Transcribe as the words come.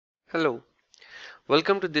Hello,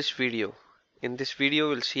 welcome to this video. In this video,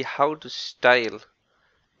 we'll see how to style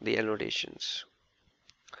the annotations.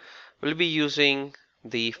 We'll be using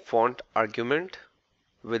the font argument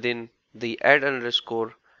within the add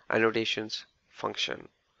underscore annotations function.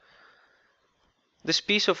 This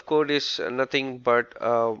piece of code is nothing but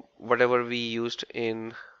whatever we used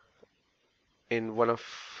in one of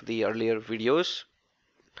the earlier videos.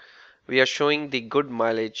 We are showing the good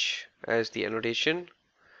mileage as the annotation,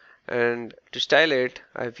 and to style it,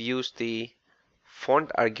 I've used the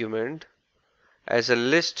font argument. As a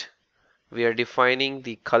list, we are defining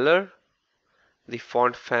the color, the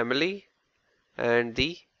font family, and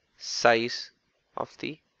the size of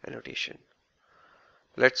the annotation.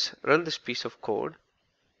 Let's run this piece of code,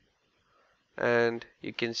 and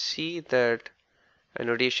you can see that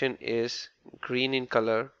annotation is green in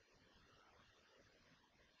color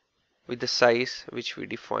with the size which we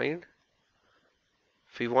defined.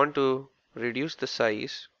 If we want to reduce the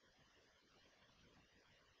size,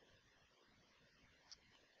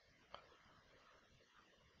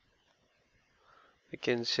 we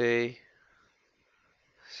can say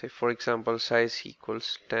for example size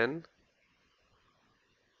equals 10,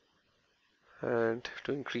 and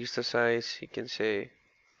to increase the size you can say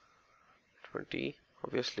 20.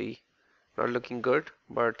 Obviously not looking good,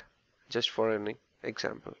 but just for an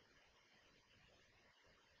example.